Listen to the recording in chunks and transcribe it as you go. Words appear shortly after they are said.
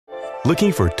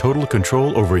Looking for total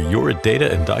control over your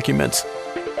data and documents?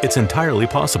 It's entirely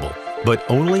possible, but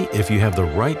only if you have the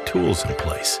right tools in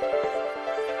place.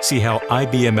 See how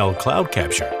ibml Cloud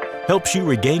Capture helps you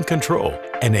regain control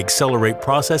and accelerate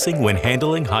processing when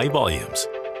handling high volumes.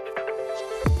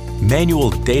 Manual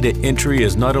data entry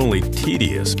is not only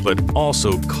tedious, but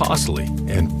also costly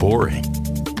and boring.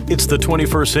 It's the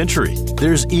 21st century.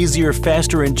 There's easier,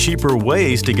 faster, and cheaper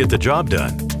ways to get the job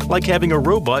done, like having a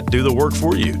robot do the work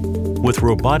for you. With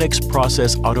Robotics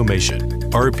Process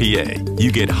Automation, RPA,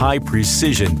 you get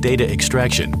high-precision data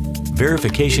extraction,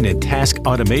 verification and task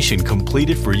automation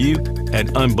completed for you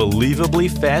at unbelievably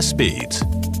fast speeds.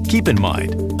 Keep in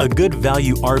mind, a good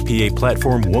value RPA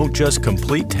platform won't just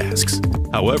complete tasks,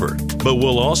 however, but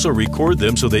will also record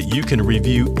them so that you can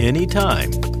review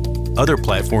anytime. Other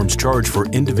platforms charge for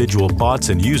individual bots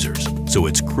and users, so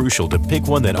it's crucial to pick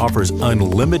one that offers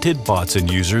unlimited bots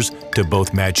and users to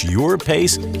both match your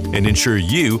pace and ensure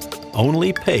you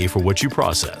only pay for what you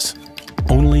process.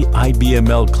 Only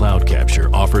ibml Cloud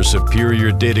Capture offers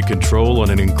superior data control on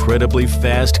an incredibly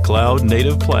fast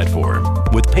cloud-native platform.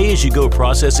 With pay-as-you-go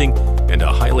processing and a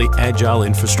highly agile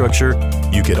infrastructure,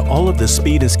 you get all of the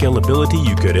speed and scalability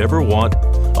you could ever want,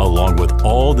 along with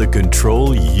all the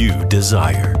control you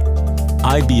desire.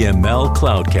 ibml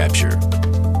Cloud Capture.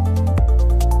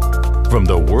 From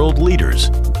the world leaders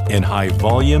in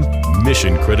high-volume,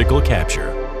 mission-critical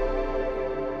capture.